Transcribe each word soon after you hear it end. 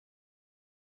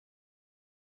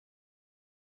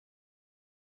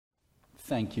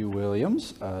Thank you,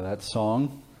 Williams. That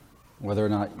song, whether or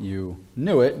not you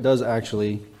knew it, does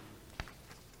actually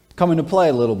come into play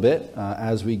a little bit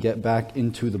as we get back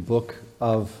into the book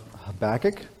of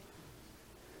Habakkuk.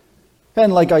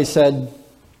 And like I said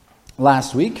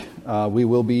last week, we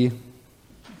will be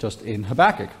just in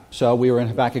Habakkuk. So we were in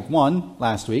Habakkuk 1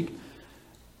 last week. It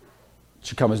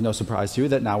should come as no surprise to you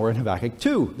that now we're in Habakkuk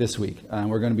 2 this week. And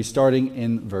we're going to be starting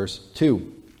in verse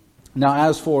 2. Now,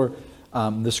 as for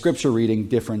the scripture reading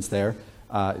difference there,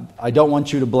 I don't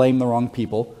want you to blame the wrong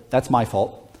people. That's my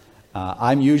fault.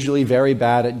 I'm usually very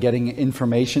bad at getting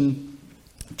information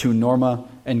to Norma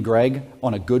and Greg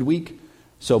on a good week.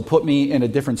 So put me in a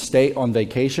different state on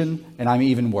vacation, and I'm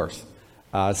even worse.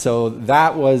 So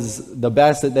that was the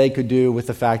best that they could do with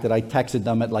the fact that I texted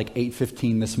them at like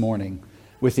 8:15 this morning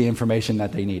with the information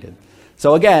that they needed.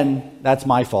 So again, that's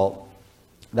my fault.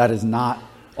 That is not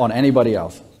on anybody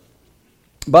else.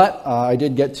 But I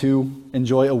did get to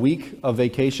enjoy a week of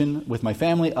vacation with my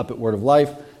family up at Word of Life.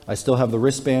 I still have the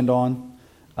wristband on.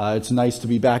 It's nice to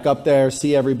be back up there,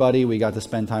 see everybody. We got to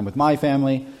spend time with my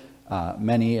family.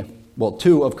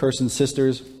 Two of Kirsten's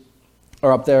sisters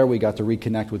are up there. We got to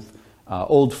reconnect with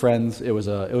old friends. It was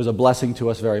a blessing to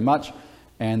us very much.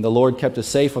 And the Lord kept us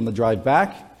safe on the drive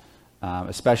back,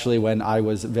 especially when I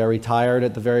was very tired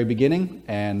at the very beginning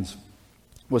and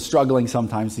was struggling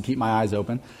sometimes to keep my eyes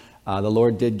open. The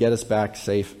Lord did get us back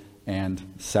safe and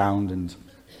sound, and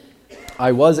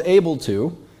I was able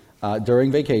to,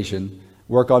 during vacation,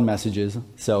 work on messages.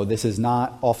 So this is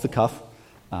not off the cuff.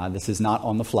 This is not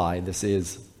on the fly. This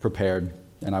is prepared,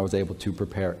 and I was able to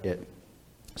prepare it.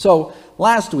 So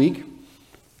last week,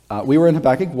 we were in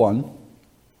Habakkuk 1,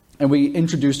 and we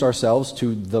introduced ourselves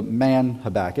to the man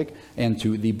Habakkuk and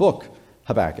to the book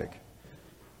Habakkuk.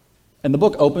 And the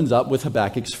book opens up with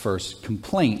Habakkuk's first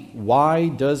complaint. Why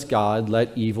does God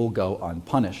let evil go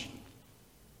unpunished?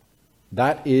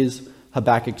 That is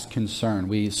Habakkuk's concern.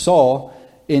 We saw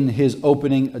in his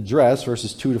opening address,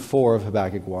 verses 2 to 4 of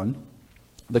Habakkuk 1,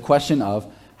 the question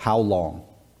of how long?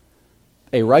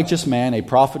 A righteous man, a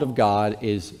prophet of God,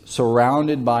 is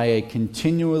surrounded by a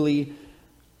continually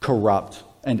corrupt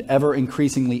and ever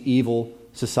increasingly evil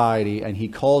society, and he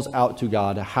calls out to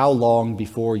God, how long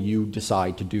before you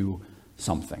decide to do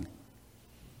something?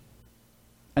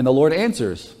 And the Lord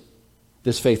answers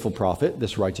this faithful prophet,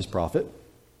 this righteous prophet,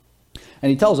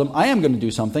 and he tells him, I am going to do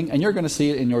something, and you're going to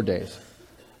see it in your days.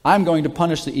 I'm going to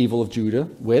punish the evil of Judah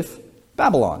with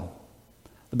Babylon.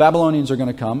 The Babylonians are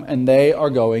going to come, and they are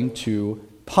going to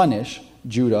punish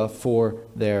Judah for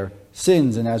their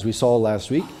sins. And as we saw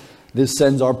last week, this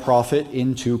sends our prophet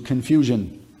into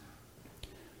confusion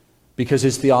because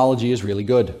his theology is really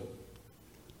good.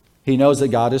 He knows that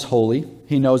God is holy.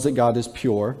 He knows that God is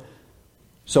pure.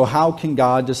 So how can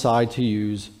God decide to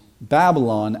use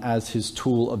Babylon as his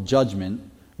tool of judgment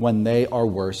when they are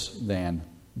worse than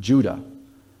Judah?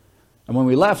 And when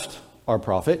we left our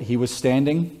prophet, he was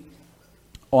standing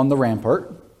on the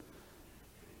rampart,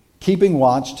 keeping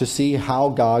watch to see how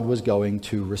God was going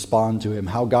to respond to him,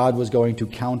 how God was going to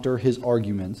counter his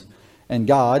arguments. And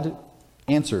God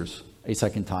answers a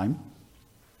second time.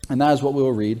 And that is what we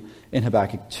will read in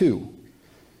Habakkuk 2.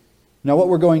 Now what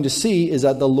we're going to see is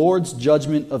that the Lord's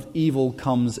judgment of evil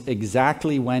comes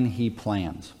exactly when he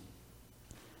plans.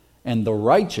 And the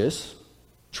righteous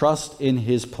trust in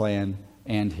his plan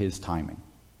and his timing.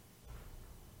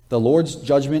 The Lord's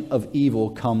judgment of evil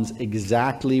comes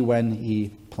exactly when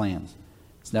he plans.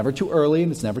 It's never too early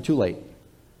and it's never too late.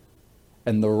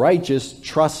 And the righteous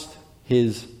trust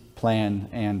his plan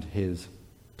and his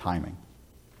timing.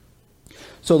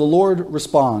 So the Lord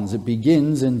responds. It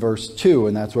begins in verse 2,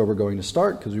 and that's where we're going to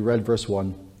start because we read verse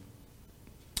 1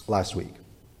 last week.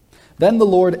 Then the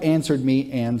Lord answered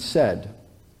me and said,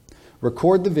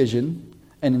 record the vision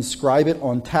and inscribe it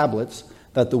on tablets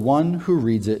that the one who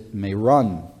reads it may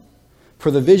run. For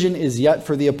the vision is yet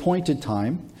for the appointed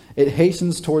time. It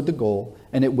hastens toward the goal,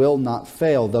 and it will not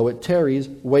fail. Though it tarries,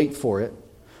 wait for it,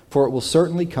 for it will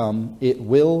certainly come. It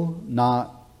will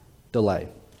not delay.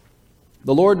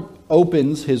 The Lord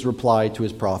opens his reply to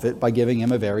his prophet by giving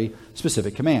him a very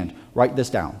specific command. Write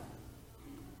this down.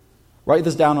 Write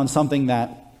this down on something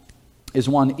that is,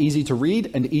 one, easy to read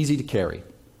and easy to carry.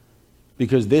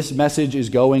 Because this message is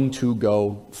going to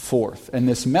go forth. And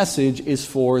this message is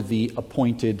for the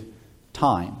appointed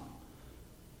time.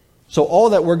 So all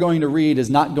that we're going to read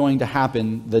is not going to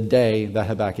happen the day that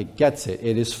Habakkuk gets it.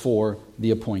 It is for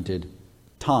the appointed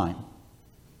time.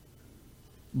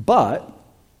 But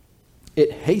it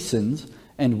hastens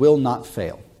and will not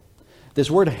fail.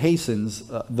 This word hastens,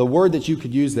 the word that you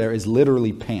could use there is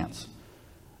literally pants.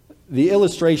 The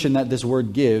illustration that this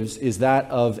word gives is that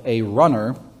of a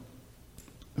runner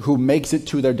who makes it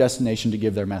to their destination to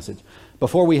give their message.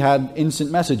 Before we had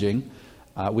instant messaging,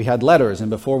 we had letters, and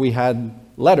before we had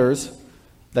letters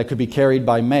that could be carried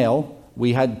by mail,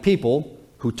 we had people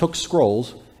who took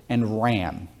scrolls and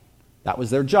ran. That was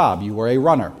their job. You were a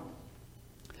runner.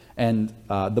 And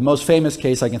the most famous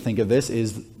case I can think of this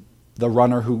is the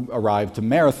runner who arrived to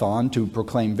Marathon to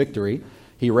proclaim victory.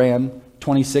 He ran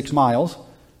 26 miles,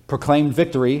 proclaimed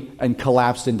victory, and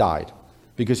collapsed and died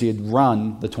because he had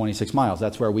run the 26 miles.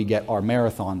 That's where we get our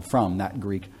marathon from, that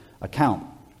Greek account.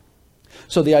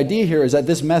 So the idea here is that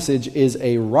this message is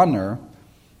a runner,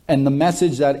 and the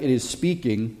message that it is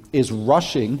speaking is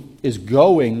rushing, is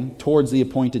going towards the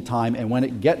appointed time, and when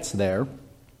it gets there,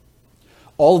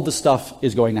 all of the stuff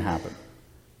is going to happen.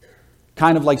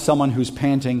 Kind of like someone who's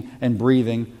panting and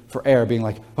breathing for air, being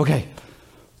like, okay,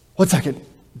 1 second.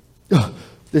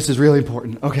 This is really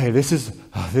important. Okay, this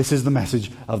is the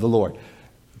message of the Lord.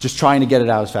 Just trying to get it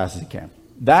out as fast as he can.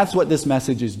 That's what this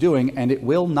message is doing, and it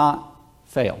will not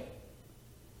fail.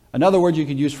 Another word you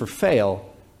could use for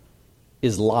fail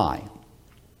is lie.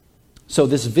 So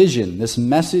this vision, this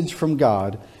message from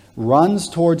God, runs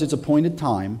towards its appointed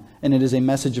time, and it is a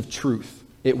message of truth.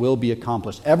 It will be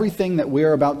accomplished. Everything that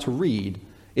we're about to read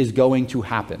is going to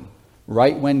happen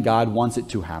right when God wants it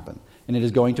to happen. And it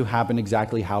is going to happen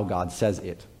exactly how God says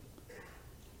it.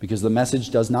 Because the message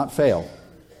does not fail.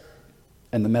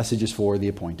 And the message is for the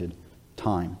appointed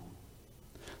time.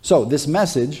 So this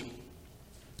message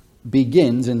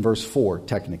begins in verse 4,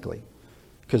 technically.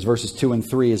 Because verses 2 and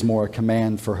 3 is more a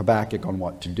command for Habakkuk on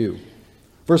what to do.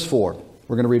 Verse 4.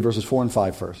 We're going to read verses 4 and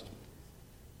 5 first.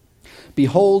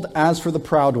 Behold, as for the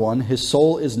proud one, his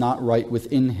soul is not right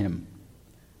within him.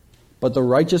 But the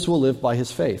righteous will live by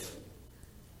his faith.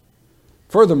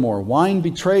 Furthermore, wine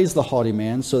betrays the haughty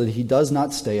man so that he does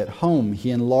not stay at home.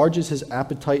 He enlarges his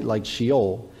appetite like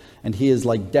Sheol, and he is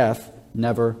like death,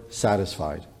 never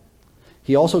satisfied.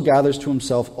 He also gathers to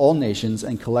himself all nations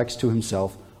and collects to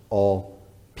himself all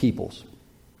peoples.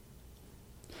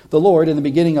 The Lord, in the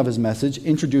beginning of his message,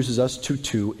 introduces us to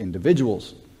two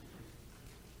individuals.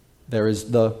 There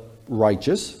is the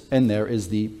righteous, and there is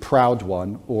the proud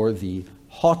one, or the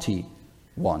haughty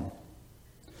one.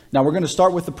 Now, we're going to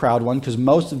start with the proud one because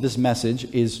most of this message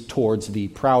is towards the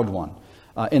proud one.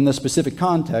 In the specific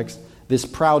context, this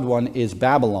proud one is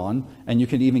Babylon, and you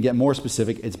can even get more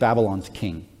specific, it's Babylon's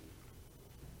king.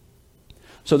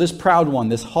 So this proud one,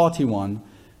 this haughty one,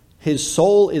 his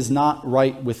soul is not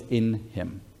right within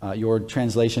him. Your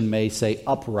translation may say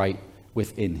upright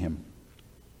within him.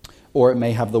 Or it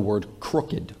may have the word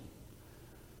crooked.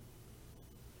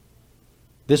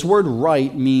 This word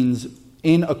right means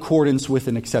in accordance with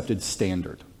an accepted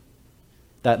standard.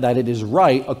 That it is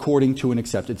right according to an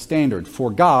accepted standard. For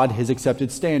God, his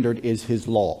accepted standard is his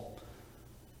law,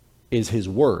 is his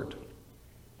word.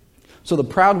 So the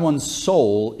proud one's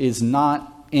soul is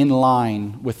not in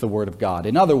line with the word of God.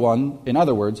 In other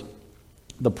words,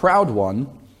 the proud one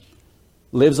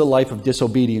lives a life of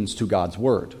disobedience to God's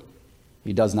word.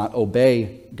 He does not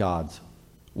obey God's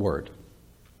word.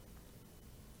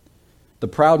 The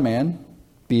proud man,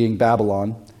 being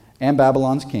Babylon and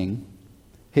Babylon's king,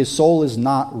 his soul is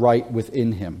not right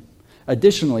within him.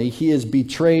 Additionally, he is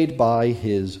betrayed by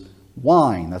his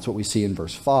wine. That's what we see in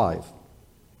verse 5.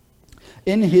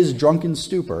 In his drunken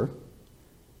stupor,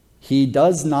 he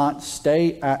does not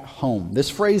stay at home. This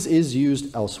phrase is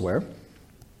used elsewhere,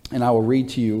 and I will read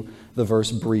to you the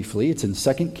verse briefly. It's in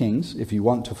 2 Kings, if you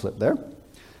want to flip there.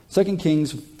 2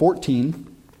 Kings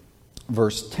 14,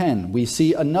 verse 10. We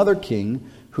see another king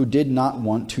who did not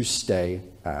want to stay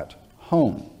at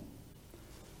home.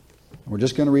 We're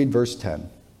just going to read verse 10.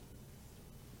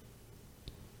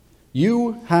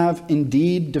 You have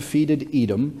indeed defeated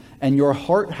Edom, and your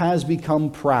heart has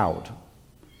become proud.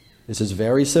 This is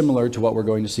very similar to what we're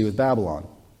going to see with Babylon.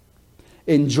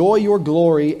 Enjoy your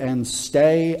glory and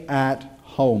stay at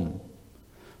home.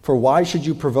 For why should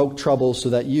you provoke trouble so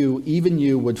that you, even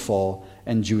you, would fall,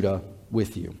 and Judah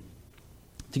with you?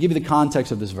 To give you the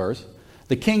context of this verse,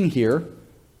 the king here,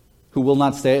 who will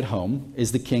not stay at home,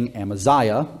 is the king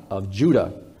Amaziah of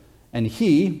Judah. And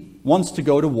he wants to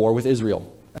go to war with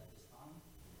Israel.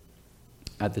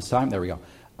 At this time, there we go.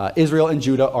 Israel and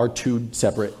Judah are two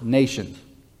separate nations.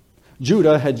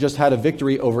 Judah had just had a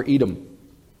victory over Edom.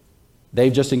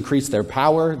 They've just increased their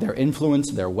power, their influence,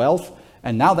 their wealth,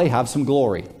 and now they have some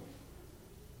glory.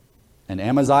 And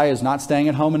Amaziah is not staying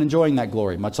at home and enjoying that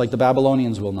glory, much like the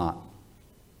Babylonians will not.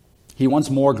 He wants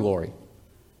more glory.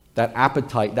 That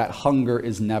appetite, that hunger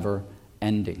is never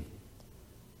ending.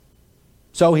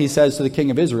 So he says to the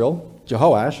king of Israel,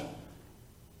 Jehoash,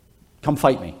 come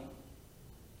fight me.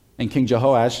 And King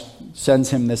Jehoash sends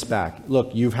him this back.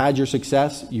 Look, you've had your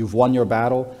success, you've won your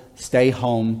battle, stay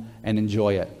home and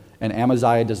enjoy it. And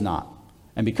Amaziah does not.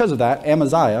 And because of that,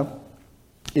 Amaziah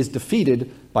is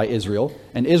defeated by Israel,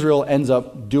 and Israel ends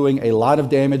up doing a lot of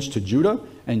damage to Judah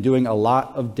and doing a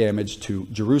lot of damage to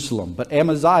Jerusalem. But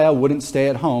Amaziah wouldn't stay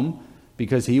at home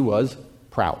because he was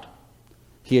proud.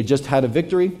 He had just had a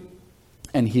victory,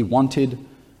 and he wanted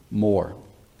more.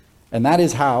 And that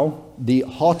is how the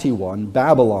haughty one,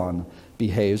 Babylon,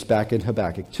 behaves back in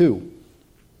Habakkuk 2.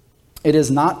 It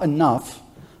is not enough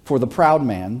for the proud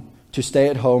man to stay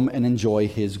at home and enjoy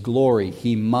his glory.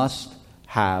 He must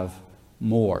have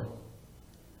more.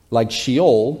 Like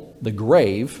Sheol, the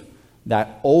grave,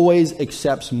 that always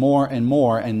accepts more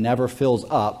and never fills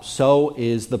up, so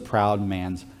is the proud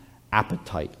man's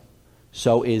appetite.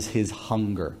 So is his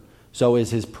hunger. So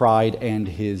is his pride and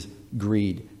his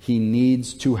greed. He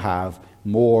needs to have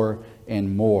more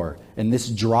and more. And this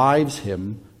drives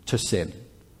him to sin.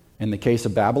 In the case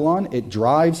of Babylon, it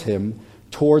drives him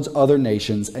towards other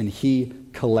nations, and he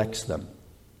collects them.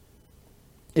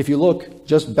 If you look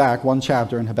just back one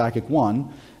chapter in Habakkuk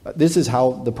 1, this is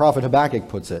how the prophet Habakkuk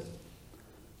puts it.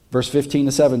 Verse 15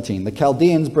 to 17. The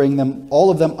Chaldeans bring them, all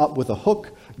of them, up with a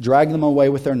hook, drag them away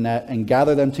with their net, and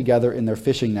gather them together in their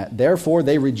fishing net. Therefore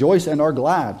they rejoice and are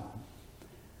glad.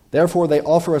 Therefore they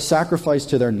offer a sacrifice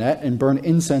to their net and burn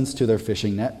incense to their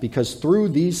fishing net, because through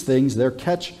these things their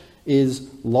catch is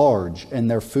large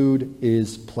and their food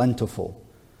is plentiful.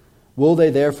 Will they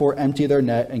therefore empty their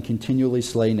net and continually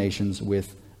slay nations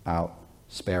without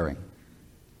sparing?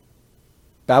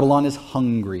 Babylon is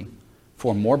hungry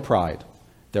for more pride.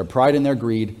 Their pride and their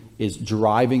greed is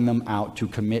driving them out to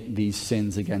commit these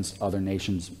sins against other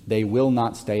nations. They will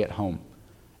not stay at home,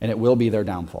 and it will be their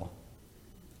downfall.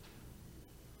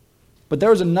 But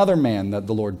there's another man that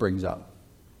the Lord brings up.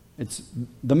 It's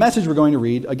the message we're going to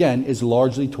read, again, is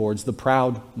largely towards the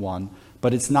proud one,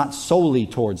 but it's not solely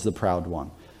towards the proud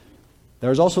one.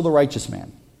 There's also the righteous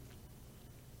man.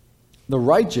 The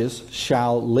righteous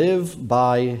shall live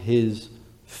by his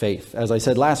faith. As I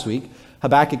said last week,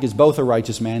 Habakkuk is both a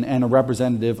righteous man and a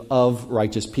representative of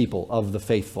righteous people, of the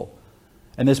faithful.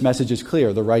 And this message is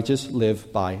clear. The righteous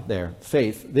live by their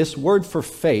faith. This word for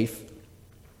faith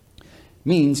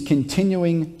means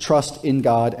continuing trust in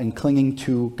God and clinging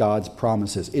to God's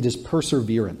promises. It is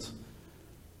perseverance.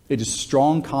 It is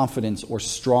strong confidence or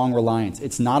strong reliance.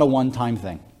 It's not a one-time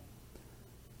thing.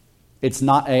 It's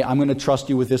not I'm going to trust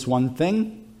you with this one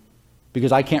thing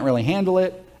because I can't really handle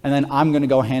it, and then I'm going to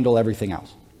go handle everything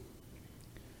else.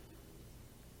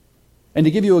 And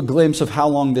to give you a glimpse of how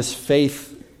long this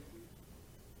faith,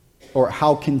 or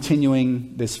how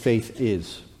continuing this faith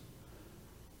is,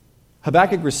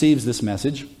 Habakkuk receives this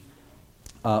message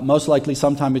most likely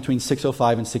sometime between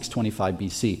 605 and 625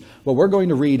 BC. What we're going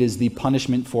to read is the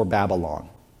punishment for Babylon.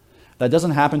 That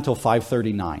doesn't happen until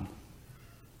 539.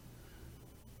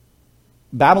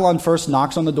 Babylon first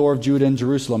knocks on the door of Judah and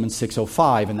Jerusalem in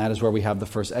 605, and that is where we have the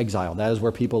first exile. That is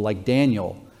where people like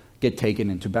Daniel get taken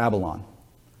into Babylon.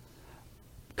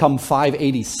 Come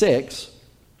 586,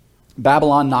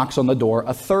 Babylon knocks on the door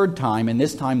a third time, and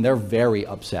this time they're very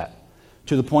upset,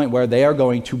 to the point where they are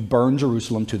going to burn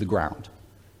Jerusalem to the ground.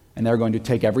 And they're going to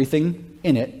take everything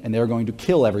in it, and they're going to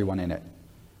kill everyone in it,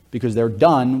 because they're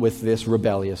done with this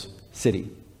rebellious city.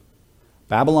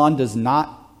 Babylon does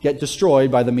not get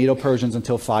destroyed by the Medo-Persians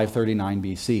until 539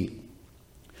 BC.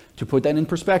 To put that in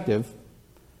perspective,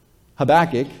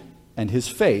 Habakkuk and his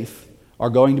faith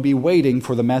are going to be waiting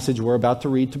for the message we're about to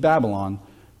read to Babylon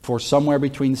for somewhere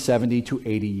between 70 to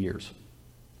 80 years.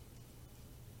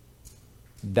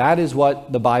 That is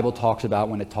what the Bible talks about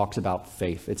when it talks about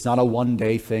faith. It's not a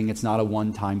one-day thing. It's not a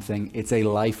one-time thing. It's a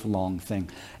lifelong thing.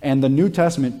 And the New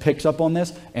Testament picks up on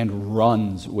this and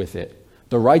runs with it.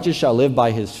 The righteous shall live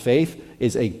by his faith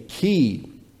is a key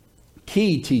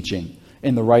teaching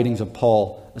in the writings of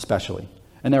Paul especially.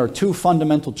 And there are two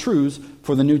fundamental truths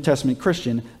for the New Testament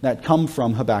Christian that come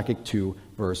from Habakkuk 2,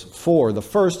 verse 4. The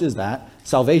first is that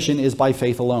salvation is by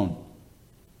faith alone.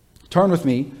 Turn with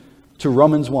me to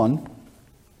Romans 1,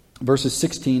 verses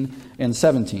 16 and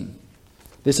 17.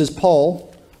 This is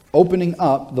Paul opening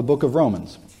up the book of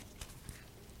Romans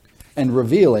and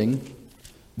revealing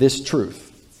this truth,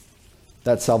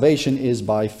 that salvation is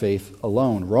by faith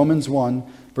alone. Romans 1,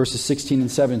 verses 16 and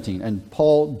 17. And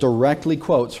Paul directly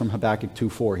quotes from Habakkuk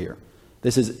 2:4 here.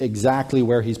 This is exactly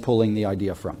where he's pulling the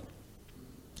idea from.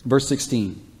 Verse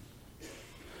 16.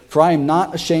 For I am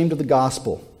not ashamed of the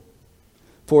gospel,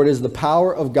 for it is the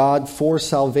power of God for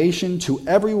salvation to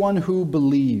everyone who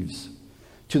believes,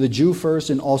 to the Jew first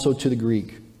and also to the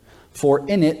Greek. For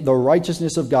in it the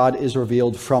righteousness of God is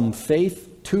revealed from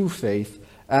faith to faith,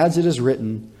 as it is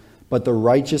written, but the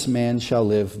righteous man shall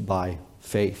live by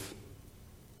faith.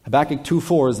 Habakkuk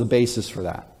 2:4 is the basis for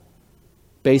that.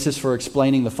 Basis for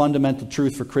explaining the fundamental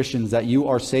truth for Christians that you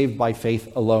are saved by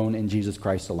faith alone in Jesus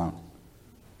Christ alone.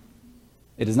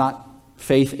 It is not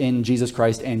faith in Jesus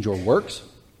Christ and your works.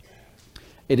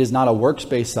 It is not a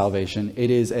works-based salvation. It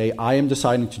is I am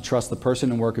deciding to trust the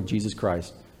person and work of Jesus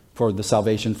Christ for the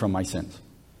salvation from my sins.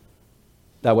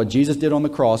 That what Jesus did on the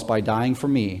cross by dying for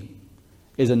me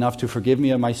is enough to forgive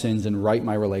me of my sins and right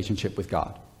my relationship with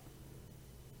God.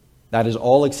 That is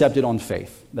all accepted on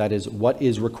faith. That is what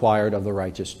is required of the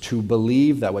righteous, to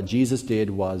believe that what Jesus did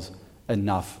was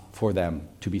enough for them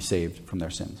to be saved from their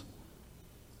sins.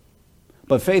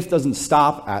 But faith doesn't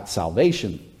stop at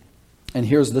salvation. And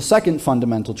here's the second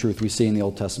fundamental truth we see in the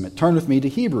Old Testament. Turn with me to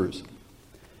Hebrews.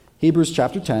 Hebrews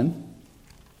chapter 10,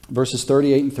 verses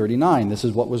 38 and 39. This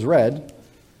is what was read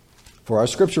for our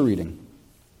scripture reading.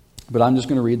 But I'm just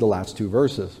going to read the last two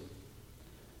verses.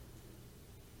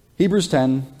 Hebrews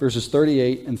 10, verses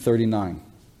 38 and 39.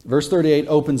 Verse 38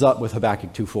 opens up with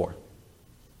Habakkuk 2:4.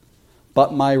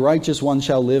 But my righteous one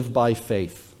shall live by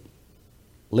faith.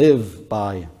 Live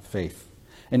by faith.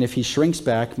 And if he shrinks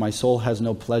back, my soul has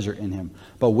no pleasure in him.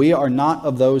 But we are not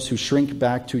of those who shrink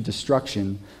back to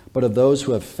destruction, but of those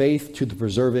who have faith to the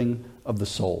preserving of the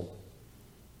soul.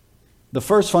 The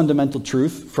first fundamental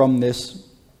truth from this,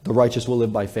 the righteous will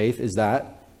live by faith, is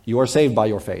that you are saved by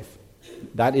your faith.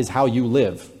 That is how you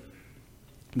live.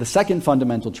 The second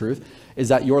fundamental truth is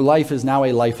that your life is now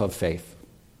a life of faith.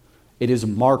 It is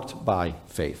marked by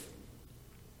faith.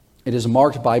 It is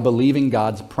marked by believing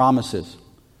God's promises,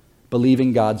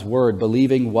 believing God's word,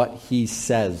 believing what he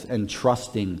says, and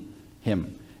trusting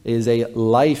him. It is a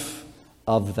life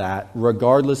of that,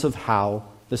 regardless of how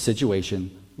the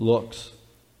situation looks.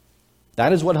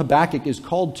 That is what Habakkuk is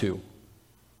called to.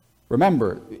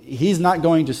 Remember, he's not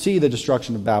going to see the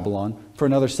destruction of Babylon for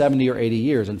another 70 or 80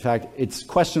 years. In fact, it's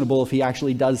questionable if he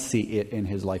actually does see it in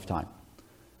his lifetime.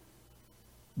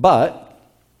 But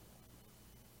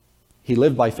he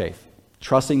lived by faith,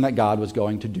 trusting that God was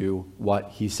going to do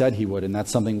what he said he would, and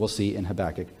that's something we'll see in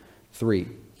Habakkuk 3.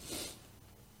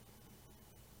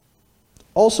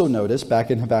 Also notice,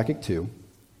 back in Habakkuk 2,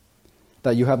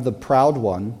 that you have the proud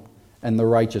one and the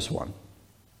righteous one.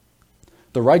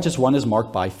 The righteous one is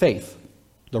marked by faith.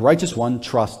 The righteous one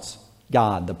trusts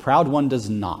God. The proud one does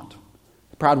not.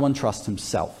 The proud one trusts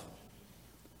himself.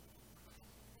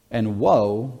 And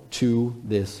woe to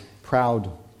this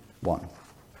proud one.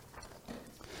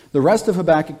 The rest of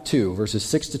Habakkuk 2, verses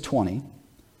 6 to 20,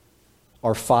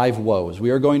 are 5 woes.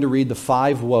 We are going to read the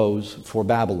 5 woes for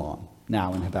Babylon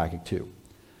now in Habakkuk 2.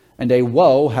 And a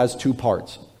woe has 2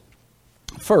 parts.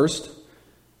 First,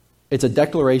 it's a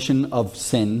declaration of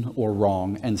sin or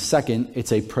wrong. And second,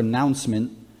 it's a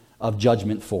pronouncement of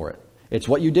judgment for it. It's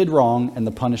what you did wrong and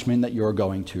the punishment that you're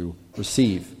going to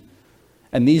receive.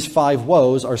 And these 5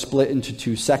 woes are split into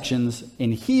 2 sections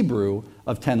in Hebrew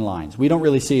of 10 lines. We don't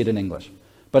really see it in English.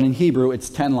 But in Hebrew, it's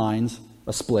 10 lines,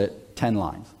 a split, 10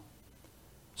 lines.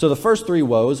 So the first 3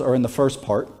 woes are in the first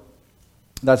part.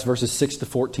 That's verses 6 to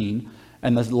 14.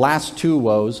 And the last 2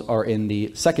 woes are in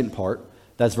the second part.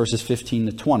 That's verses 15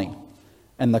 to 20.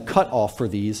 And the cutoff for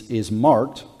these is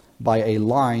marked by a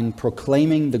line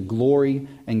proclaiming the glory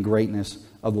and greatness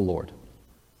of the Lord.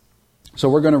 So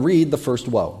we're going to read the first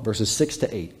woe, verses 6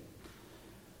 to 8.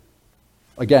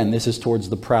 Again, this is towards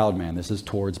the proud man. This is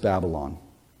towards Babylon.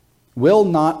 Will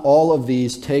not all of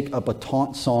these take up a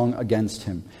taunt song against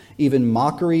him, even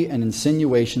mockery and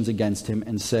insinuations against him,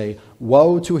 and say,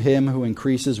 woe to him who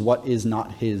increases what is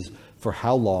not his, for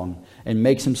how long, and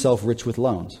makes himself rich with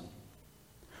loans?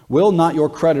 Will not your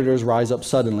creditors rise up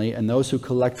suddenly, and those who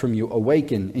collect from you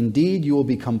awaken? Indeed, you will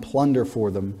become plunder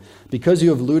for them. Because you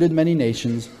have looted many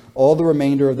nations, all the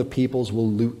remainder of the peoples will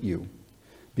loot you.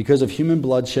 Because of human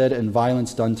bloodshed and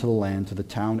violence done to the land, to the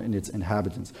town and its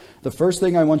inhabitants. The first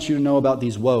thing I want you to know about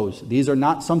these woes, these are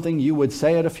not something you would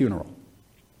say at a funeral.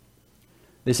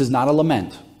 This is not a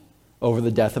lament over the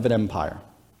death of an empire.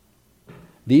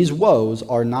 These woes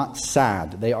are not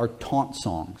sad. They are taunt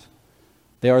songs.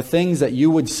 They are things that you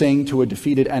would sing to a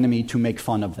defeated enemy to make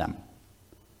fun of them.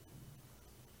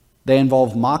 They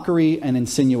involve mockery and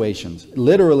insinuations.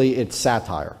 Literally, it's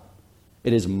satire.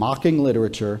 It is mocking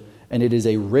literature, and it is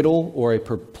a riddle or a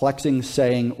perplexing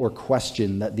saying or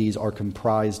question that these are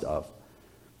comprised of.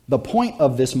 The point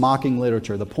of this mocking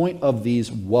literature, the point of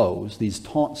these woes, these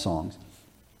taunt songs,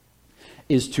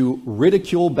 is to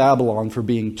ridicule Babylon for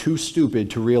being too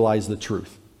stupid to realize the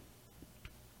truth.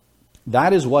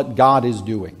 That is what God is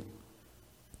doing.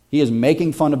 He is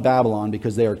making fun of Babylon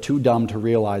because they are too dumb to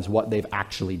realize what they've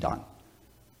actually done.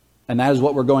 And that is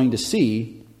what we're going to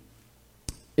see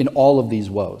in all of these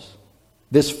woes.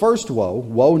 This first woe,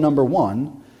 woe number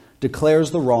 1,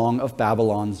 declares the wrong of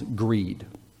Babylon's greed.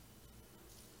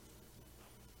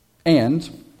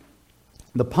 And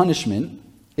the punishment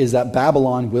is that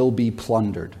Babylon will be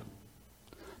plundered.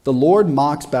 The Lord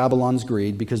mocks Babylon's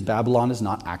greed because Babylon is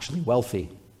not actually wealthy.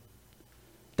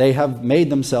 They have made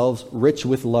themselves rich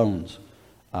with loans.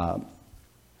 My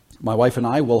wife and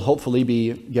I will hopefully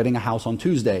be getting a house on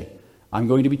Tuesday. I'm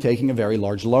going to be taking a very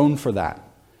large loan for that.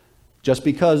 Just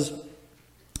because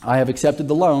I have accepted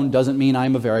the loan doesn't mean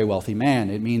I'm a very wealthy man.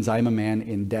 It means I'm a man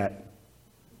in debt.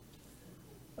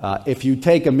 If you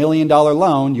take $1 million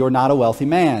loan, you're not a wealthy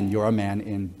man. You're a man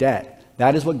in debt.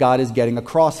 That is what God is getting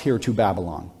across here to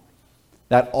Babylon.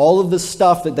 That all of the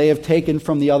stuff that they have taken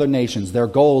from the other nations, their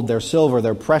gold, their silver,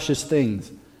 their precious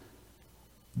things,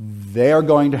 they are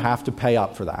going to have to pay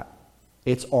up for that.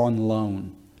 It's on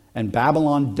loan. And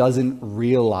Babylon doesn't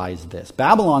realize this.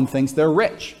 Babylon thinks they're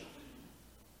rich.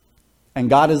 And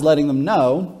God is letting them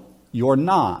know, you're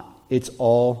not. It's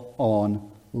all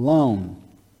on loan.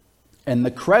 And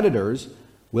the creditors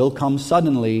will come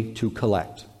suddenly to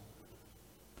collect.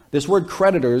 This word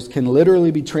creditors can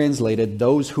literally be translated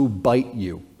those who bite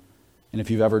you. And if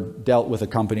you've ever dealt with a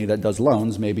company that does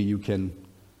loans, maybe you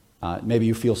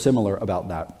feel similar about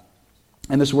that.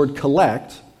 And this word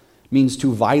collect means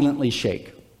to violently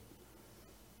shake.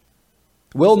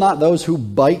 Will not those who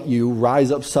bite you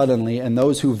rise up suddenly, and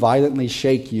those who violently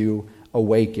shake you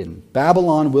awaken?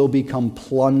 Babylon will become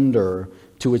plunder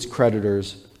to its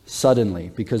creditors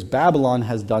suddenly, because Babylon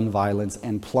has done violence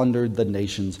and plundered the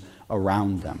nations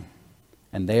around them.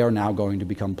 And they are now going to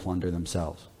become plunder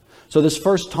themselves. So this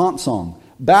first taunt song,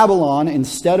 Babylon,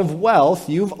 instead of wealth,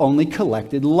 you've only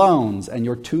collected loans, and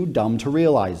you're too dumb to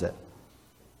realize it.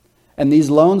 And these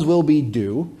loans will be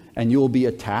due, and you will be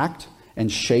attacked and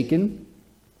shaken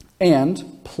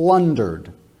and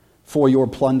plundered for your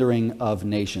plundering of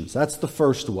nations. That's the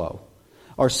first woe.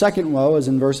 Our second woe is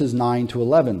in verses 9 to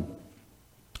 11.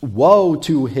 Woe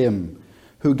to him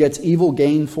who gets evil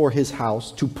gain for his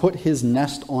house, to put his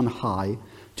nest on high,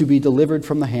 to be delivered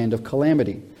from the hand of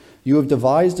calamity. You have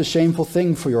devised a shameful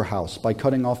thing for your house by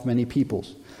cutting off many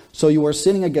peoples. So you are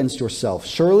sinning against yourself.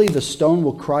 Surely the stone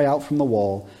will cry out from the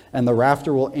wall, and the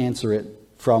rafter will answer it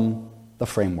from the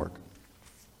framework.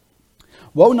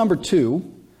 Woe number 2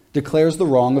 declares the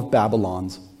wrong of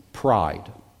Babylon's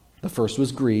pride. The first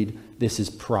was greed. This is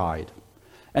pride.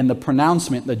 And the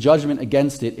pronouncement, the judgment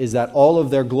against it, is that all of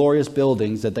their glorious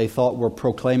buildings that they thought were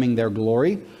proclaiming their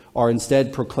glory are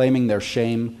instead proclaiming their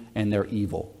shame and their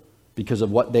evil because of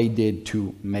what they did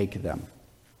to make them.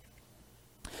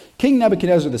 King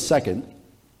Nebuchadnezzar II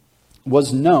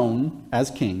was known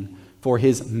as king for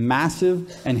his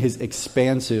massive and his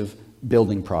expansive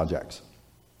building projects.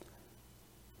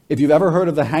 If you've ever heard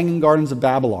of the Hanging Gardens of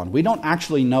Babylon, we don't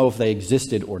actually know if they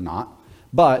existed or not,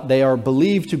 but they are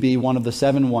believed to be one of the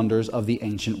 7 wonders of the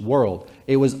ancient world.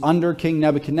 It was under King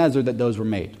Nebuchadnezzar that those were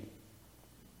made.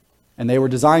 And they were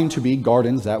designed to be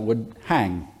gardens that would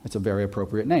hang. It's a very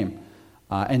appropriate name.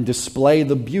 And display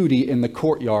the beauty in the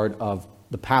courtyard of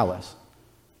the palace.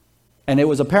 And it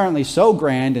was apparently so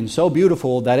grand and so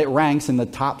beautiful that it ranks in the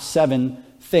top 7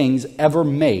 things ever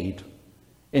made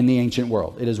in the ancient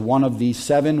world. It is one of the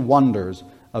 7 wonders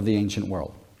of the ancient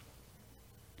world.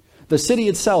 The city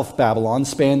itself, Babylon,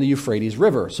 spanned the Euphrates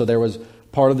River. So there was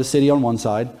part of the city on one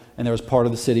side, and there was part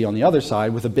of the city on the other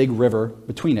side with a big river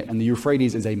between it. And the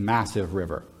Euphrates is a massive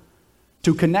river.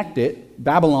 To connect it,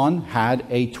 Babylon had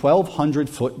a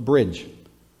 1,200-foot bridge.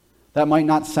 That might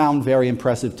not sound very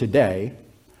impressive today,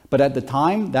 but at the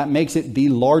time, that makes it the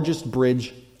largest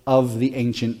bridge of the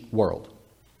ancient world.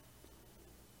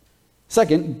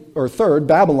 Third,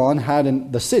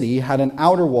 Babylon the city had an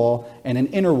outer wall and an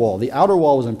inner wall. The outer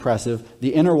wall was impressive.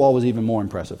 The inner wall was even more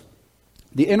impressive.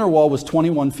 The inner wall was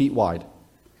 21 feet wide.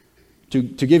 To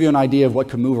give you an idea of what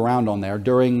could move around on there,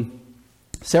 during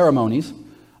ceremonies,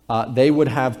 they would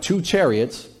have 2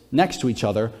 chariots next to each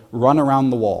other run around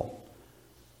the wall.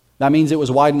 That means it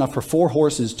was wide enough for 4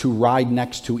 horses to ride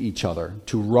next to each other,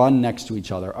 to run next to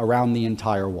each other around the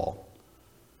entire wall.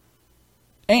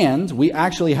 And we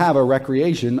actually have a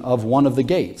recreation of one of the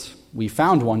gates. We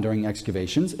found one during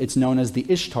excavations. It's known as the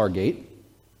Ishtar Gate,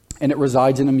 and it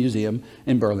resides in a museum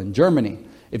in Berlin, Germany.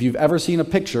 If you've ever seen a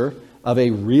picture of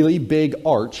a really big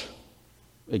arch,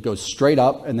 it goes straight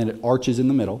up and then it arches in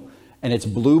the middle, and it's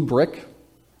blue brick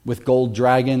with gold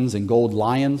dragons and gold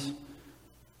lions.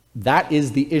 That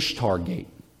is the Ishtar Gate.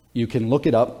 You can look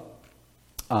it up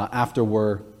after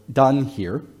we're done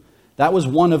here. That was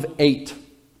one of 8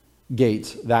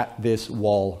 gates that this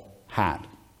wall had.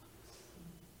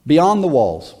 Beyond the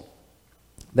walls,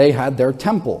 they had their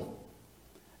temple.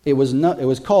 It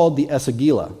was called the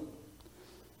Esagila.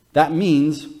 That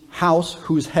means house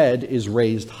whose head is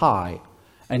raised high.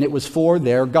 And it was for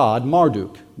their god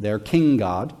Marduk, their king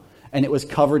god, and it was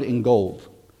covered in gold.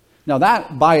 Now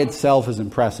that by itself is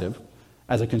impressive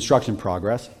as a construction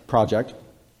project,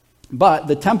 but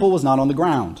the temple was not on the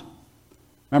ground.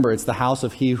 Remember, it's the house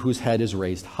of he whose head is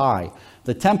raised high.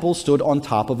 The temple stood on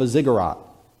top of a ziggurat.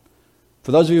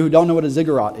 For those of you who don't know what a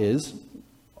ziggurat is,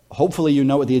 hopefully you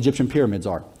know what the Egyptian pyramids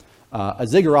are. A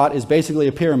ziggurat is basically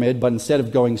a pyramid, but instead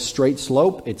of going straight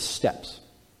slope, it's steps.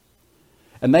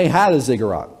 And they had a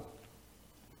ziggurat.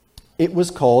 It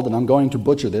was called, and I'm going to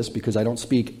butcher this because I don't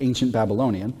speak ancient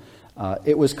Babylonian,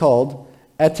 it was called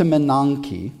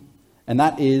Etemenanki, and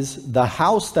that is the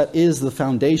house that is the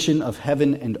foundation of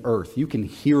heaven and earth. You can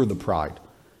hear the pride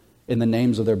in the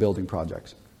names of their building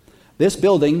projects. This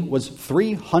building was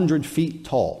 300 feet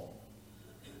tall.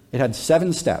 It had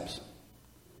 7 steps.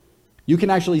 You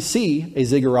can actually see a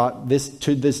ziggurat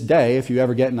to this day if you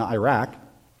ever get into Iraq,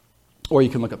 or you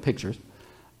can look at pictures.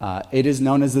 It is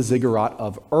known as the Ziggurat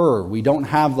of Ur. We don't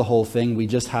have the whole thing, we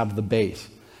just have the base.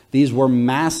 These were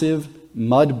massive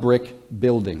mud brick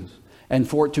buildings. And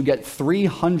for it to get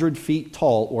 300 feet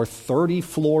tall, or 30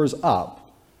 floors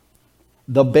up,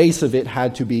 the base of it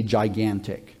had to be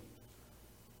gigantic.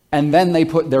 And then they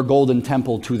put their golden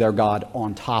temple to their god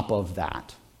on top of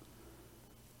that.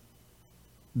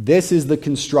 This is the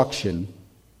construction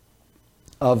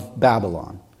of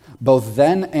Babylon. Both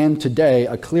then and today,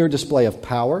 a clear display of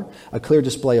power, a clear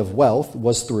display of wealth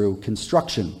was through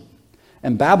construction.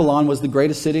 And Babylon was the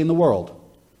greatest city in the world.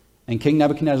 And King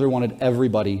Nebuchadnezzar wanted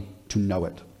everybody to know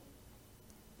it.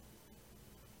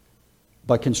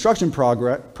 But construction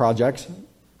projects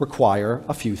require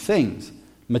a few things: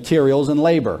 materials and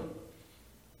labor.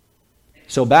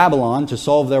 So Babylon, to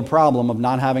solve their problem of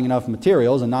not having enough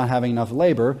materials and not having enough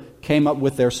labor, came up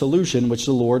with their solution, which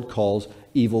the Lord calls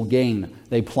evil gain.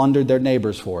 They plundered their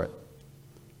neighbors for it.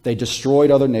 They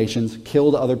destroyed other nations,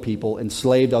 killed other people,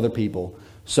 enslaved other people,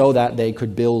 so that they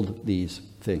could build these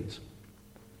things.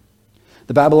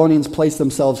 The Babylonians placed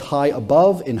themselves high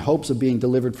above in hopes of being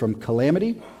delivered from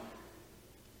calamity.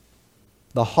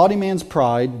 The haughty man's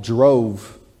pride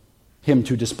drove him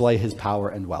to display his power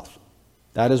and wealth.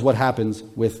 That is what happens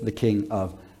with the king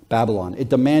of Babylon. It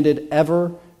demanded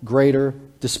ever greater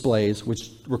displays,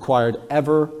 which required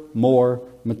ever more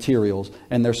materials.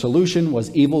 And their solution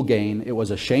was evil gain. It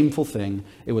was a shameful thing.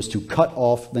 It was to cut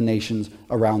off the nations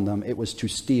around them. It was to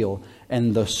steal.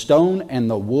 And the stone and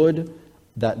the wood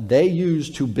that they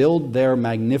used to build their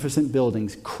magnificent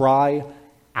buildings cry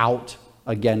out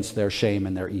against their shame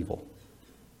and their evil.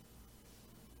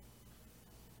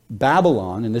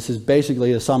 Babylon, and this is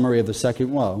basically a summary of the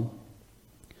second woe,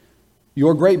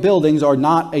 your great buildings are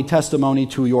not a testimony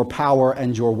to your power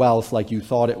and your wealth like you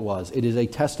thought it was. It is a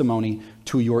testimony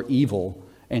to your evil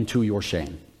and to your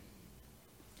shame.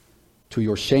 To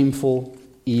your shameful,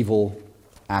 evil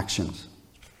actions.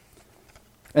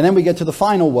 And then we get to the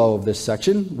final woe of this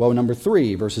section, woe number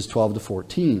 3, verses 12 to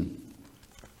 14.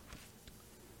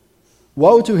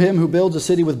 Woe to him who builds a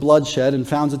city with bloodshed and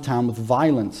founds a town with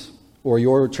violence. Or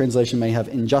your translation may have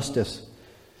injustice.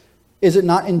 Is it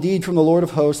not indeed from the Lord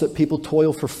of hosts that people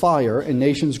toil for fire and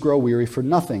nations grow weary for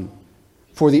nothing?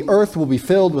 For the earth will be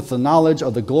filled with the knowledge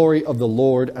of the glory of the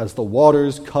Lord as the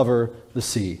waters cover the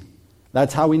sea.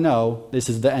 That's how we know this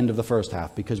is the end of the first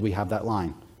half, because we have that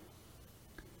line.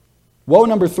 Woe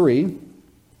number 3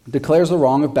 declares the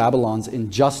wrong of Babylon's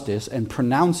injustice and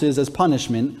pronounces as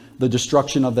punishment the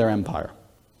destruction of their empire.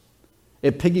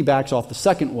 It piggybacks off the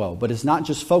second woe, but it's not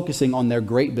just focusing on their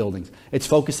great buildings. It's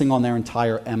focusing on their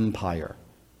entire empire.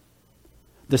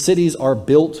 The cities are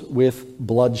built with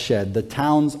bloodshed. The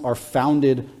towns are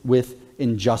founded with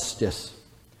injustice.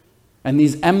 And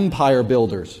these empire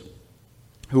builders,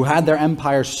 who had their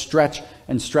empire stretch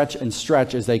and stretch and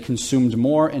stretch as they consumed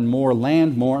more and more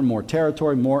land, more and more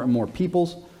territory, more and more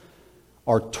peoples,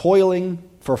 are toiling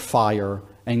for fire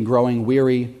and growing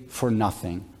weary for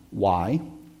nothing. Why?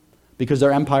 Because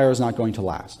their empire is not going to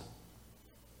last.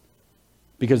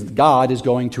 Because God is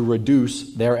going to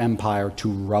reduce their empire to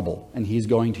rubble. And he's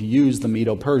going to use the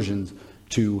Medo-Persians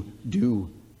to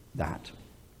do that.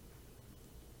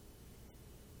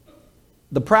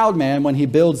 The proud man, when he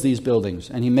builds these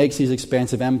buildings and he makes these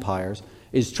expansive empires,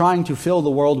 is trying to fill the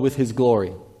world with his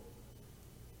glory.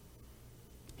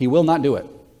 He will not do it.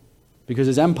 Because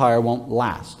his empire won't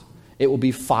last. It will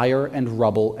be fire and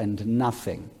rubble and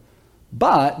nothing.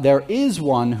 But there is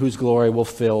one whose glory will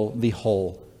fill the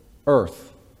whole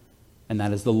earth, and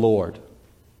that is the Lord.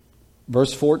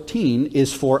 Verse 14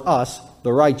 is for us,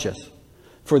 the righteous.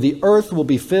 For the earth will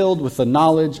be filled with the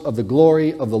knowledge of the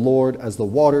glory of the Lord as the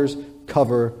waters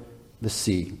cover the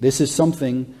sea. This is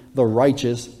something the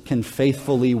righteous can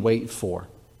faithfully wait for.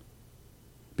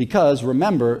 Because,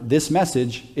 remember, this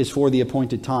message is for the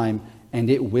appointed time, and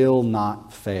it will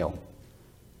not fail.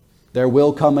 There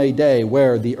will come a day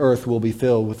where the earth will be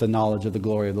filled with the knowledge of the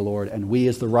glory of the Lord, and we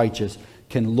as the righteous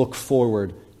can look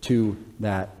forward to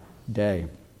that day.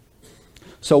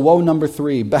 So woe number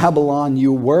 3, Babylon,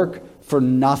 you work for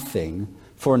nothing,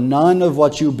 for none of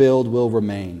what you build will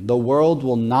remain. The world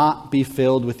will not be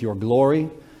filled with your glory,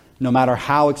 no matter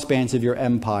how expansive your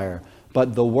empire,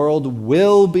 but the world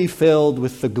will be filled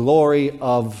with the glory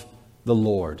of the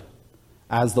Lord,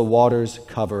 as the waters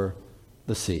cover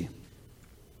the sea.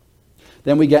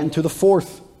 Then we get into the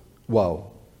 4th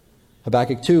woe.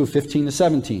 Habakkuk 2, 15 to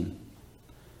 17.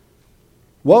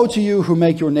 Woe to you who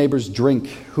make your neighbors drink,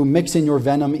 who mix in your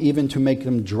venom even to make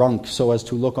them drunk so as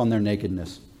to look on their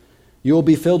nakedness. You will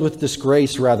be filled with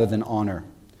disgrace rather than honor.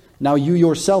 Now you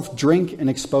yourself drink and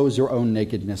expose your own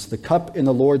nakedness. The cup in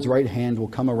the Lord's right hand will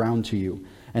come around to you,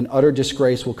 and utter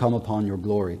disgrace will come upon your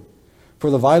glory. For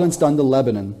the violence done to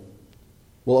Lebanon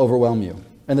will overwhelm you,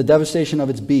 and the devastation of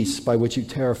its beasts by which you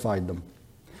terrified them,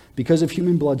 because of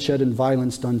human bloodshed and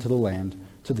violence done to the land,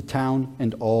 to the town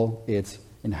and all its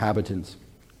inhabitants.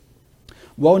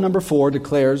 Woe number 4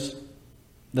 declares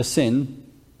the sin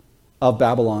of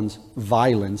Babylon's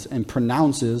violence and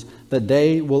pronounces that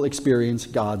they will experience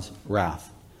God's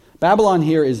wrath. Babylon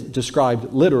here is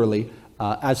described literally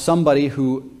as somebody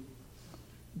who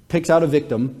picks out a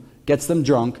victim, gets them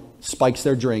drunk, spikes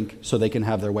their drink so they can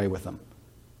have their way with them.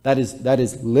 That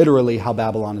is literally how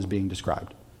Babylon is being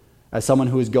described, as someone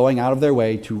who is going out of their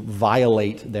way to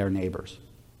violate their neighbors.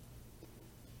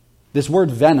 This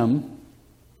word venom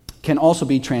can also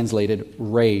be translated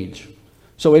rage.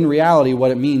 So in reality,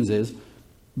 what it means is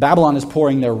Babylon is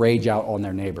pouring their rage out on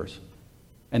their neighbors,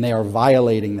 and they are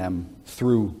violating them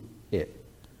through it.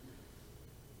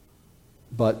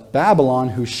 But Babylon,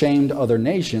 who shamed other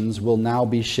nations, will now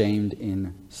be shamed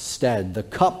instead. The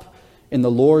cup in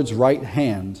the Lord's right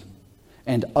hand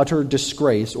and utter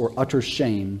disgrace or utter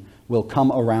shame will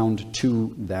come around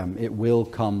to them. It will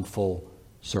come full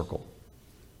circle.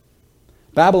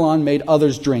 Babylon made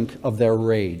others drink of their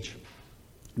rage.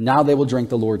 Now they will drink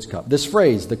the Lord's cup. This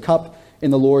phrase, the cup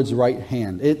in the Lord's right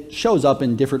hand, it shows up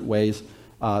in different ways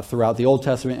throughout the Old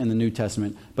Testament and the New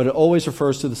Testament, but it always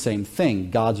refers to the same thing,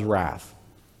 God's wrath.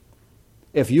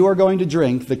 If you are going to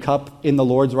drink the cup in the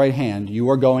Lord's right hand, you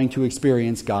are going to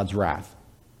experience God's wrath.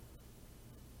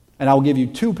 And I will give you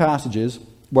 2 passages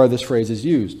where this phrase is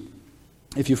used.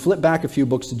 If you flip back a few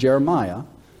books to Jeremiah,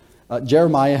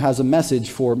 Jeremiah has a message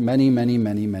for many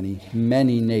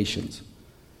nations.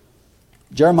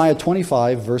 Jeremiah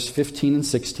 25, verse 15 and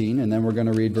 16, and then we're going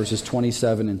to read verses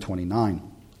 27 and 29.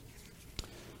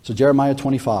 So Jeremiah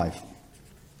 25,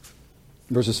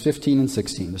 verses 15 and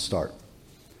 16 to start.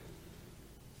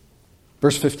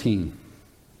 Verse 15.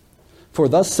 For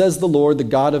thus the Lord, the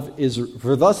God of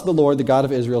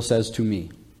Israel says to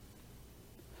me,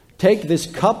 take this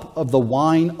cup of the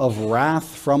wine of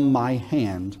wrath from my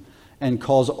hand, and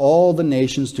cause all the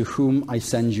nations to whom I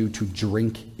send you to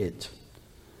drink it.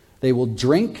 They will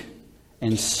drink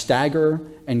and stagger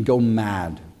and go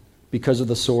mad because of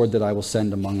the sword that I will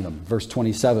send among them. Verse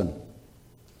 27.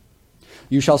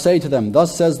 You shall say to them,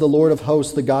 thus says the Lord of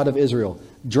hosts, the God of Israel,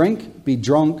 drink, be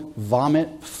drunk,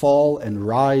 vomit, fall, and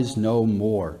rise no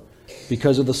more,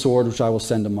 because of the sword which I will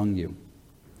send among you.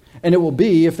 And it will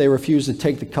be, if they refuse to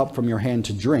take the cup from your hand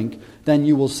to drink, then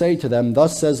you will say to them,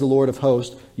 thus says the Lord of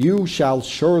hosts, you shall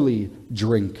surely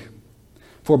drink.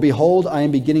 For behold, I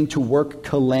am beginning to work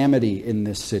calamity in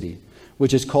this city,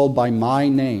 which is called by my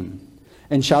name.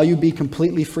 And shall you be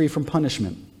completely free from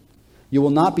punishment? You will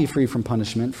not be free from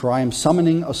punishment, for I am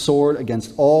summoning a sword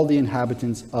against all the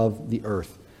inhabitants of the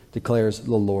earth, declares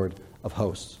the Lord of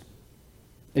hosts.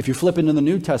 If you flip into the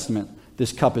New Testament,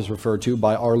 this cup is referred to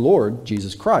by our Lord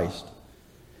Jesus Christ.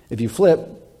 If you flip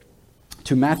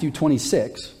to Matthew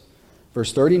 26,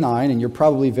 verse 39, and you're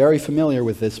probably very familiar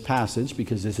with this passage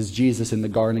because this is Jesus in the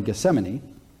Garden of Gethsemane,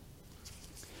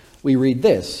 we read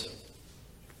this,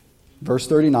 verse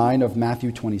 39 of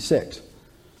Matthew 26.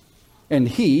 And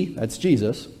he, that's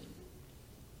Jesus,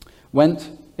 went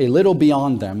a little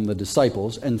beyond them, the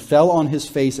disciples, and fell on his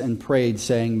face and prayed,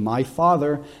 saying, my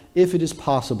Father, if it is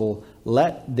possible,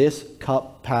 let this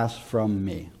cup pass from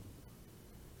me.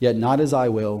 Yet not as I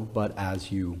will, but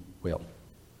as you will.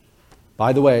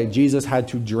 By the way, Jesus had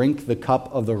to drink the cup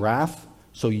of the wrath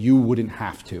so you wouldn't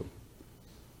have to.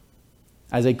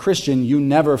 As a Christian, you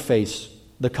never face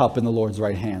the cup in the Lord's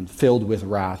right hand filled with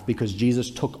wrath because Jesus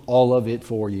took all of it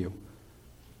for you.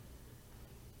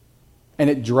 And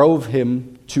it drove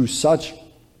him to such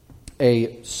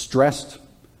a stressed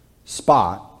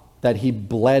spot that he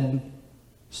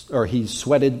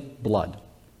sweated blood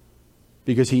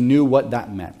because he knew what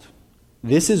that meant.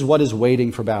 This is what is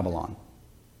waiting for Babylon.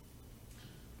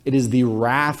 It is the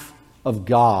wrath of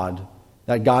God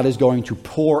that God is going to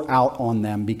pour out on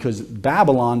them because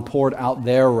Babylon poured out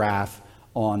their wrath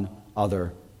on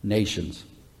other nations.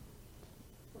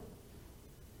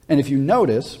 And if you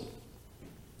notice,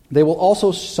 they will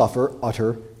also suffer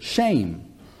utter shame.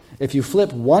 If you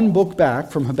flip one book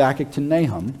back from Habakkuk to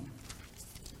Nahum,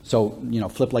 so,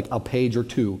 flip like a page or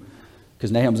two,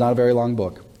 because Nahum's not a very long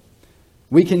book,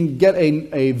 we can get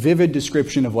a vivid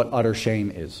description of what utter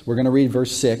shame is. We're going to read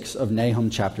verse 6 of Nahum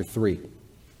chapter 3.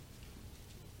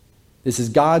 This is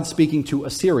God speaking to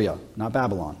Assyria, not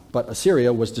Babylon. But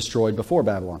Assyria was destroyed before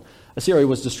Babylon. Assyria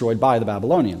was destroyed by the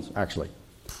Babylonians, actually.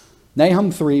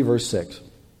 Nahum 3, verse 6.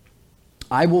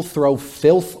 I will throw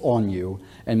filth on you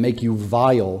and make you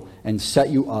vile and set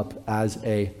you up as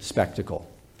a spectacle.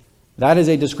 That is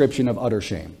a description of utter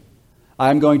shame. I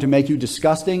am going to make you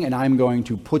disgusting and I am going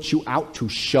to put you out to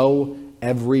show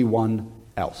everyone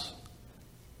else.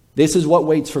 This is what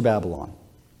waits for Babylon.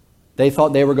 They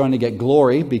thought they were going to get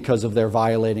glory because of their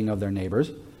violating of their neighbors,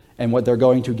 and what they're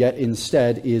going to get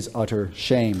instead is utter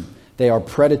shame. They are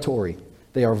predatory.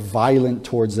 They are violent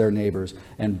towards their neighbors.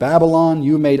 And Babylon,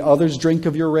 you made others drink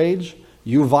of your rage.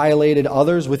 You violated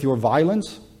others with your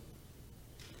violence.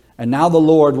 And now the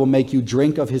Lord will make you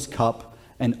drink of his cup,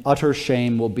 and utter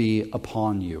shame will be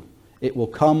upon you. It will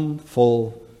come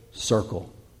full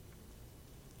circle.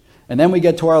 And then we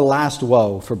get to our last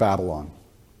woe for Babylon.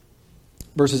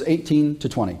 Verses 18 to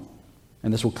 20.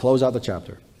 And this will close out the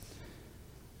chapter.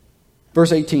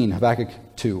 Verse 18, Habakkuk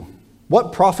 2.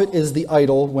 What profit is the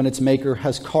idol when its maker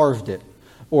has carved it,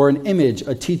 or an image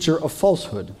a teacher of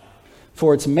falsehood?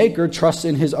 For its maker trusts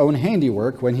in his own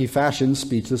handiwork when he fashions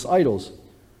speechless idols.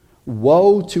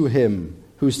 Woe to him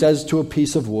who says to a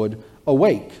piece of wood,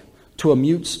 awake, to a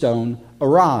mute stone,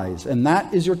 arise, and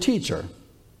that is your teacher.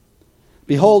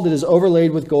 Behold, it is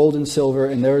overlaid with gold and silver,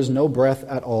 and there is no breath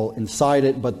at all inside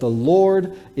it, but the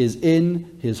Lord is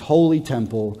in his holy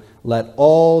temple. Let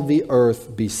all the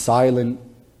earth be silent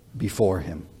before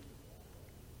him.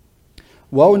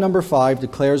 Woe number 5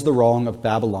 declares the wrong of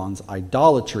Babylon's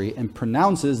idolatry and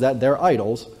pronounces that their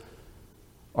idols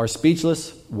are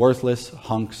speechless, worthless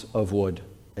hunks of wood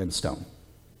and stone.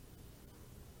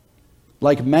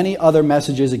 Like many other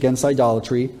messages against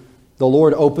idolatry, the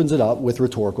Lord opens it up with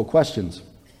rhetorical questions.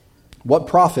 What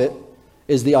profit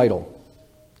is the idol?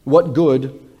 What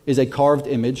good is a carved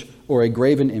image or a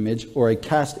graven image or a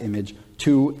cast image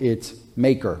to its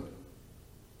maker?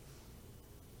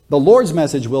 The Lord's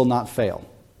message will not fail.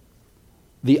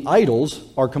 The idols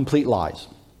are complete lies.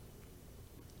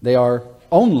 They are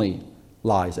only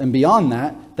lies. And beyond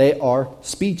that, they are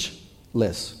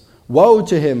speechless. Woe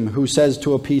to him who says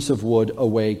to a piece of wood,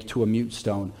 awake, to a mute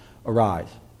stone, arise.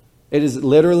 It is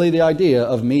literally the idea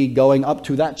of me going up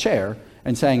to that chair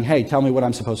and saying, hey, tell me what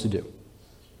I'm supposed to do.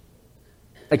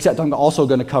 Except I'm also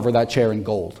going to cover that chair in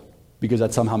gold because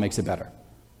that somehow makes it better.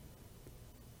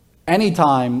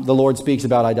 Anytime the Lord speaks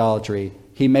about idolatry,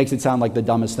 he makes it sound like the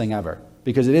dumbest thing ever,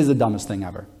 because it is the dumbest thing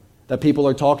ever. That people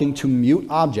are talking to mute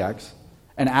objects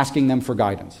and asking them for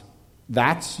guidance.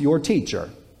 That's your teacher,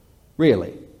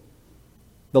 really.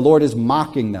 The Lord is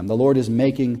mocking them. The Lord is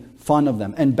making fun of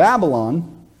them. And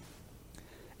Babylon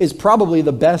is probably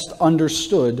the best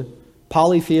understood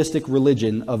polytheistic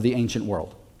religion of the ancient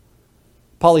world.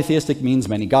 Polytheistic means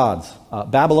many gods.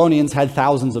 Babylonians had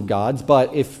thousands of gods,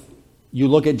 but if you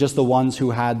look at just the ones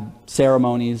who had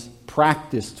ceremonies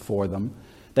practiced for them,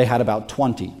 they had about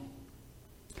 20.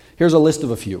 Here's a list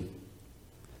of a few.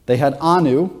 They had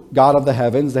Anu, god of the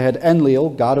heavens. They had Enlil,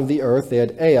 god of the earth. They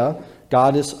had Ea,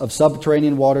 goddess of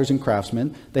subterranean waters and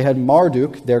craftsmen. They had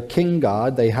Marduk, their king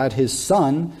god. They had his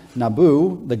son,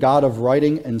 Nabu, the god of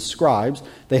writing and scribes.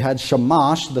 They had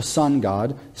Shamash, the sun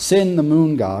god. Sin, the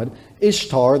moon god.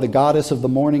 Ishtar, the goddess of the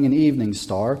morning and evening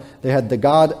star. They had the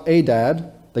god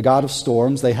Adad, the god of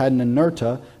storms. They had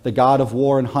Ninurta, the god of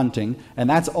war and hunting. And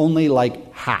that's only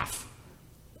like half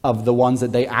of the ones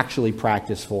that they actually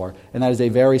practice for. And that is a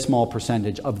very small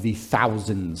percentage of the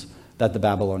thousands that the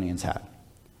Babylonians had.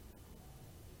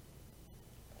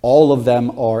 All of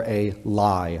them are a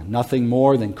lie, nothing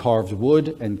more than carved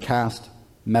wood and cast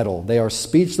metal. They are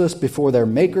speechless before their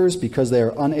makers because they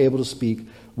are unable to speak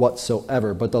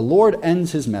whatsoever. But the Lord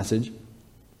ends his message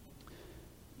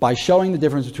by showing the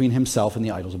difference between himself and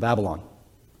the idols of Babylon.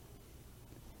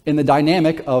 In the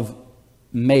dynamic of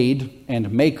made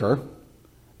and maker,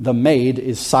 the made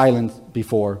is silent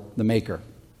before the maker.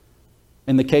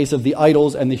 In the case of the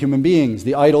idols and the human beings,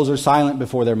 the idols are silent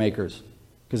before their makers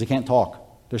because they can't talk.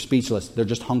 They're speechless. They're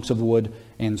just hunks of wood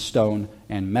and stone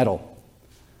and metal.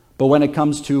 But when it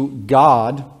comes to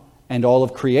God and all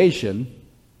of creation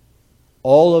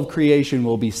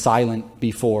will be silent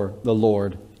before the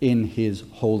Lord in his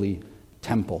holy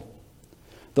temple.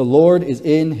 The Lord is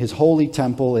in his holy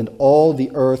temple, and all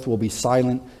the earth will be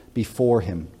silent before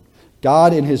him.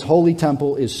 God in his holy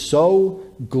temple is so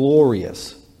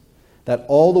glorious that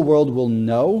all the world will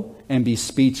know and be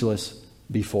speechless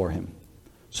before him.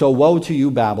 So woe to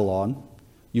you, Babylon.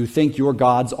 You think your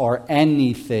gods are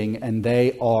anything, and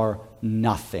they are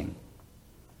nothing.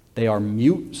 They are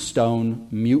mute stone,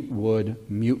 mute wood,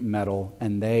 mute metal,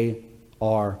 and they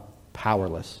are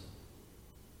powerless.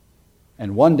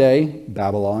 And one day,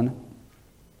 Babylon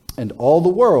and all the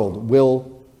world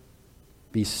will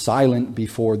be silent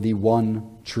before the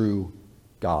one true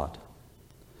God.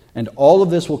 And all of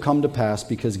this will come to pass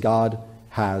because God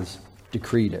has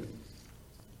decreed it.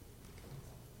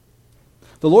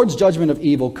 The Lord's judgment of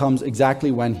evil comes exactly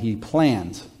when he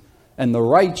plans, and the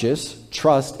righteous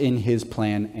trust in his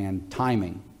plan and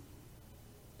timing.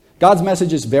 God's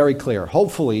message is very clear.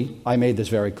 Hopefully, I made this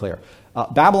very clear.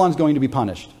 Babylon's going to be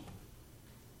punished.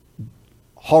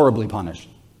 Horribly punished.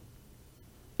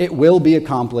 It will be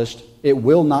accomplished. It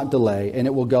will not delay, and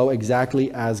it will go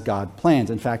exactly as God plans.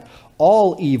 In fact,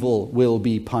 all evil will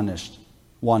be punished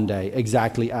one day,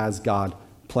 exactly as God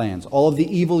plans. All of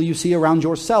the evil you see around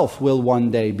yourself will one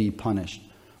day be punished,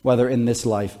 whether in this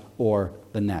life or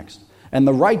the next. And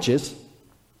the righteous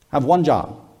have one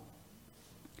job.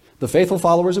 The faithful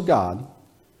followers of God,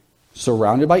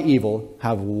 surrounded by evil,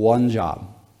 have one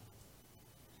job.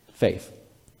 Faith.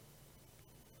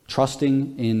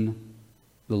 Trusting in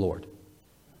the Lord.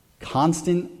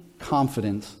 Constant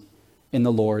confidence in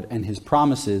the Lord and his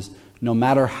promises, no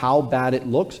matter how bad it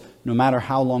looks, no matter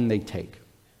how long they take.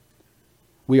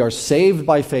 We are saved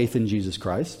by faith in Jesus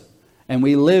Christ, and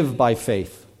we live by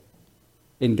faith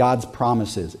in God's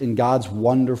promises, in God's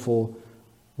wonderful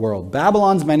world.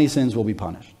 Babylon's many sins will be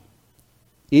punished.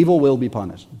 Evil will be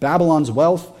punished. Babylon's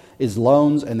wealth is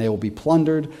loans, and they will be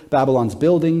plundered. Babylon's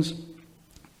buildings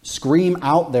scream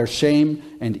out their shame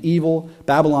and evil.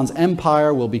 Babylon's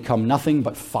empire will become nothing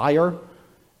but fire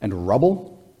and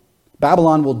rubble.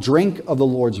 Babylon will drink of the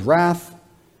Lord's wrath.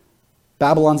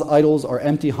 Babylon's idols are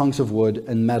empty hunks of wood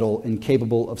and metal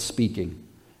incapable of speaking.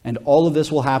 And all of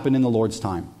this will happen in the Lord's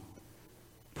time,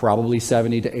 probably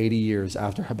 70 to 80 years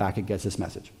after Habakkuk gets this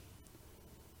message.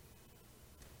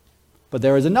 But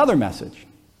there is another message,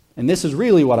 and this is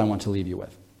really what I want to leave you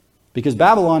with, because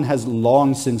Babylon has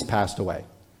long since passed away.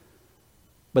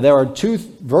 But there are two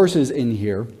verses in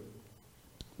here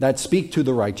that speak to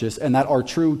the righteous and that are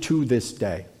true to this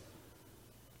day.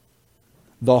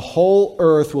 The whole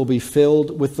earth will be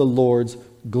filled with the Lord's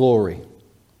glory.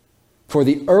 For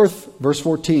the earth, verse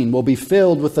 14, will be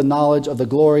filled with the knowledge of the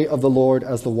glory of the Lord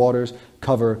as the waters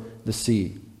cover the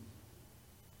sea.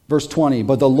 Verse 20,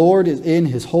 but the Lord is in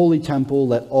his holy temple,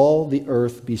 let all the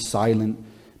earth be silent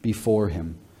before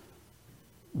him.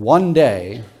 One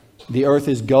day, the earth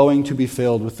is going to be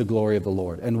filled with the glory of the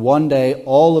Lord. And one day,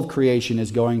 all of creation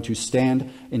is going to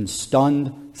stand in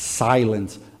stunned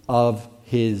silence of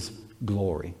his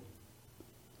glory.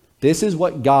 This is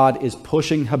what God is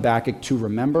pushing Habakkuk to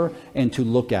remember and to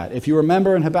look at. If you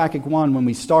remember in Habakkuk 1 when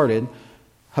we started,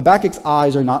 Habakkuk's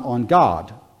eyes are not on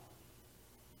God.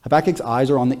 Habakkuk's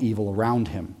eyes are on the evil around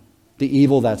him, the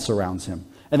evil that surrounds him.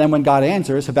 And then when God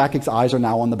answers, Habakkuk's eyes are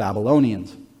now on the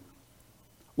Babylonians.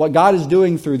 What God is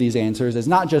doing through these answers is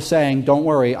not just saying, don't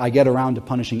worry, I get around to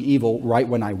punishing evil right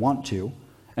when I want to,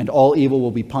 and all evil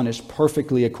will be punished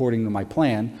perfectly according to my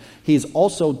plan. He's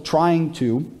also trying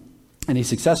to, and he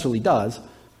successfully does,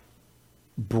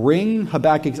 bring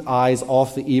Habakkuk's eyes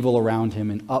off the evil around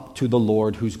him and up to the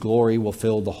Lord, whose glory will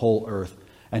fill the whole earth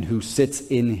and who sits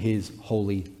in his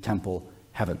holy temple,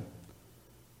 heaven.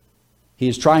 He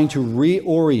is trying to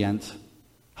reorient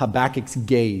Habakkuk's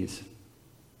gaze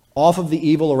off of the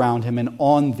evil around him and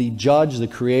on the judge, the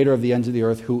creator of the ends of the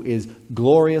earth, who is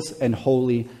glorious and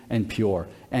holy and pure.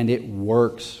 And it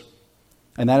works.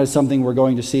 And that is something we're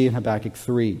going to see in Habakkuk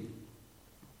 3.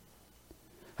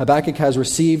 Habakkuk has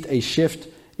received a shift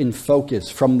in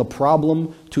focus from the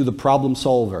problem to the problem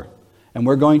solver. And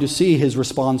we're going to see his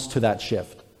response to that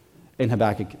shift in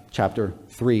Habakkuk chapter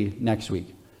 3 next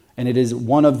week. And it is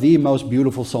one of the most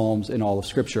beautiful psalms in all of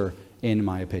Scripture, in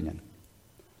my opinion.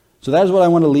 So that is what I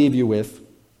want to leave you with,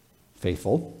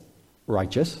 faithful,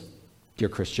 righteous, dear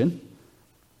Christian.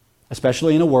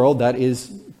 especially in a world that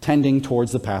is tending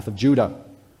towards the path of Judah,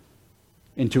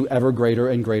 into ever greater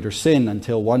and greater sin,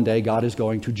 until one day God is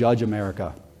going to judge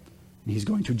America. And He's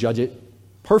going to judge it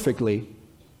perfectly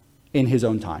in His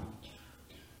own time.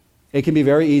 It can be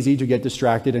very easy to get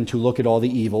distracted and to look at all the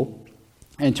evil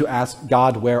and to ask,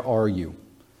 God, where are you?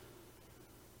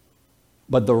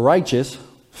 But the righteous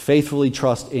faithfully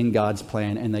trust in God's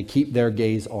plan, and they keep their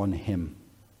gaze on Him.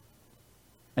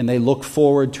 And they look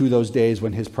forward to those days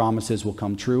when His promises will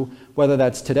come true, whether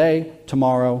that's today,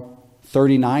 tomorrow,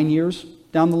 39 years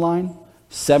down the line,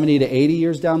 70 to 80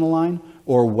 years down the line,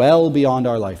 or well beyond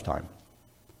our lifetime.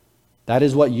 That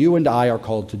is what you and I are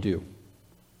called to do.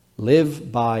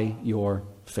 Live by your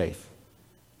faith.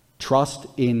 Trust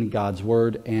in God's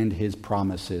word and His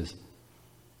promises.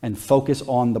 And focus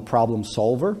on the problem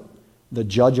solver, the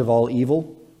judge of all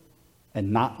evil,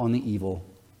 and not on the evil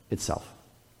itself.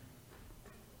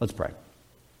 Let's pray.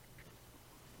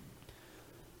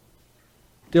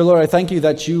 Dear Lord, I thank you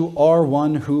that you are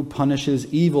one who punishes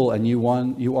evil, and you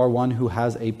are one who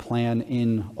has a plan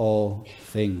in all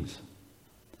things.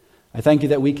 I thank you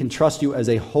that we can trust you as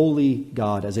a holy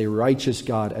God, as a righteous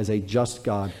God, as a just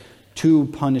God, to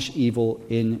punish evil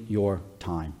in your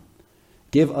time.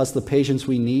 Give us the patience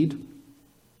we need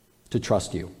to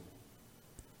trust you.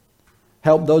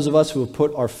 Help those of us who have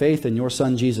put our faith in your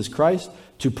Son, Jesus Christ,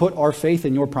 to put our faith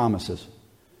in your promises,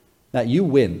 that you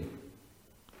win,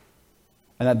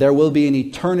 and that there will be an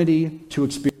eternity to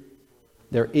experience.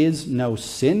 There is no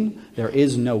sin, there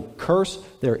is no curse,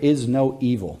 there is no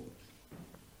evil.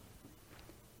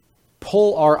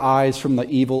 Pull our eyes from the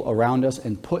evil around us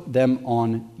and put them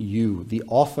on you, the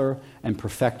author and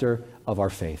perfecter of our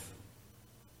faith.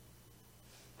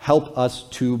 Help us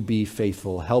to be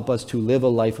faithful. Help us to live a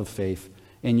life of faith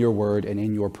in your word and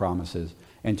in your promises,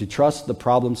 and to trust the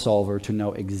problem solver to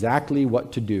know exactly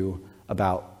what to do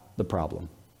about the problem.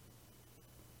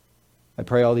 I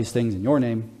pray all these things in your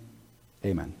name.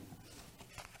 Amen.